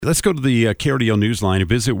Let's go to the KRDO Newsline and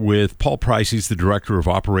visit with Paul Price. He's the Director of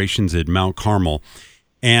Operations at Mount Carmel.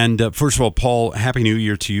 And first of all, Paul, Happy New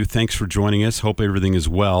Year to you. Thanks for joining us. Hope everything is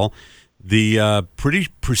well. The pretty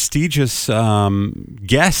prestigious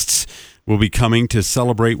guests will be coming to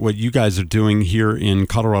celebrate what you guys are doing here in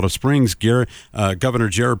Colorado Springs. Governor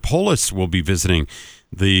Jared Polis will be visiting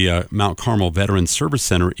the Mount Carmel Veterans Service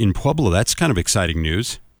Center in Pueblo. That's kind of exciting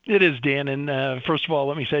news. It is, Dan, and first of all,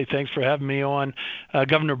 let me say thanks for having me on.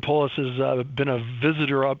 Governor Polis has been a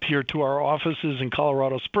visitor up here to our offices in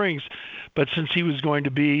Colorado Springs, but since he was going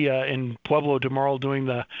to be in Pueblo tomorrow doing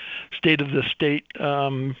the State of the State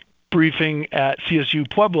briefing at CSU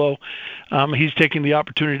Pueblo, he's taking the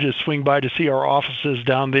opportunity to swing by to see our offices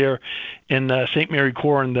down there in St. Mary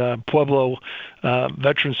Corwin, the Pueblo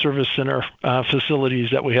Veteran Service Center facilities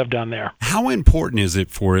that we have down there. How important is it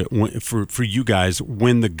for you guys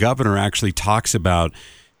when the governor actually talks about,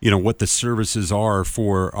 what the services are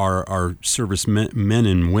for our service men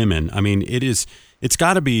and women? I mean, it's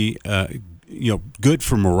got to be good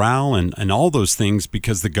for morale and all those things,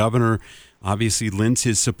 because the governor obviously lends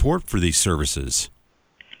his support for these services.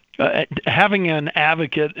 Having an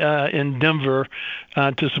advocate in Denver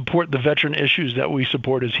to support the veteran issues that we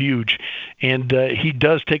support is huge. And he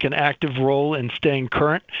does take an active role in staying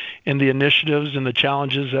current in the initiatives and the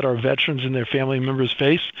challenges that our veterans and their family members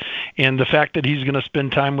face. And the fact that he's going to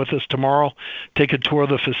spend time with us tomorrow, take a tour of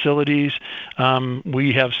the facilities.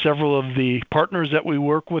 We have several of the partners that we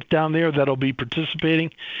work with down there that'll be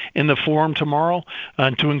participating in the forum tomorrow,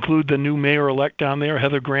 to include the new mayor-elect down there.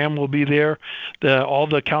 Heather Graham will be there. All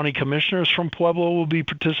the county commissioners from Pueblo will be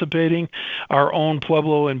participating. Our own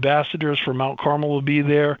Pueblo ambassadors from Mount Carmel will be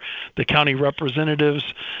there. The county representatives.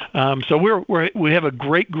 So we have a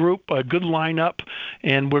great group, a good lineup,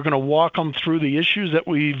 and we're going to walk them through the issues that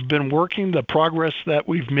we've been working, the progress that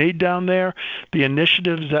we've made down there, the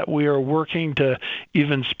initiatives that we are working to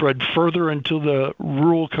even spread further into the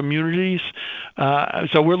rural communities.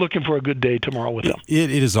 So we're looking for a good day tomorrow with them.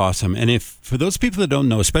 It is awesome. And for those people that don't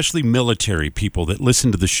know, especially military people that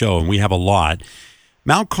listen to the show, and we have a lot,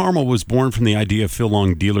 Mount Carmel was born from the idea of Phil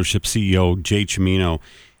Long dealership CEO Jay Chimino.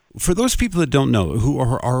 For those people that don't know, who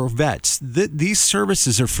are vets, these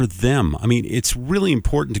services are for them. I mean, it's really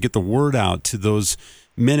important to get the word out to those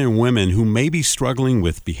men and women who may be struggling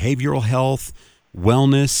with behavioral health,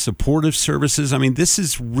 wellness, supportive services. I mean, this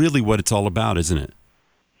is really what it's all about, isn't it?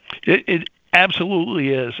 It absolutely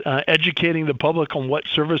is. Educating the public on what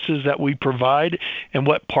services that we provide and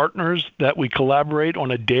what partners that we collaborate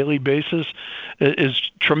on a daily basis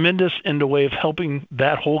is tremendous in the way of helping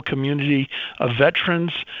that whole community of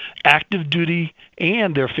veterans, active duty,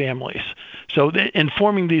 and their families. So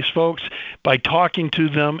informing these folks by talking to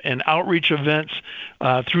them in outreach events,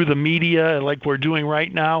 through the media like we're doing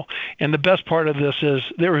right now. And the best part of this is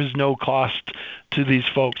there is no cost to these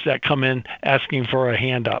folks that come in asking for a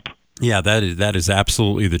hand up. Yeah, that is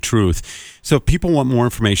absolutely the truth. So if people want more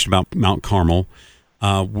information about Mount Carmel,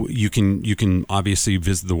 you can obviously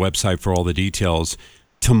visit the website for all the details.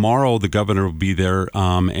 Tomorrow, the governor will be there,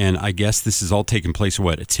 and I guess this is all taking place at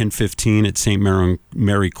 10:15 at St.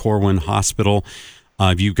 Mary Corwin Hospital.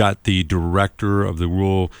 You've got the director of the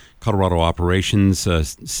Rural Colorado Operations,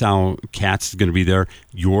 Sal Katz, is going to be there.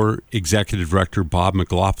 Your executive director, Bob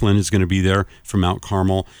McLaughlin, is going to be there from Mount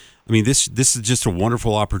Carmel. I mean, this is just a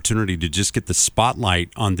wonderful opportunity to just get the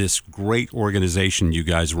spotlight on this great organization you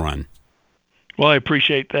guys run. Well, I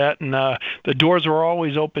appreciate that, and the doors are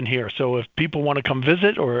always open here. So if people want to come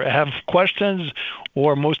visit or have questions,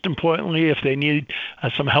 or most importantly, if they need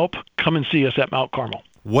some help, come and see us at Mount Carmel.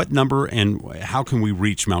 What number and how can we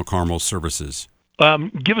reach Mount Carmel services?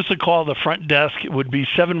 Give us a call. The front desk would be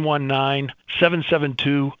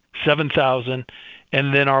 719-772-7000,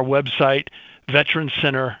 and then our website,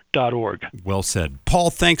 veterancenter.org. Well said. Paul,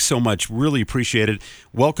 thanks so much. Really appreciate it.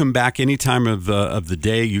 Welcome back any time of the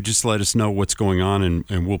day. You just let us know what's going on,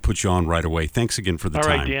 and we'll put you on right away. Thanks again for the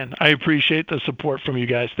time. All right, Dan. I appreciate the support from you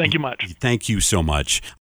guys. Thank you much. Thank you so much.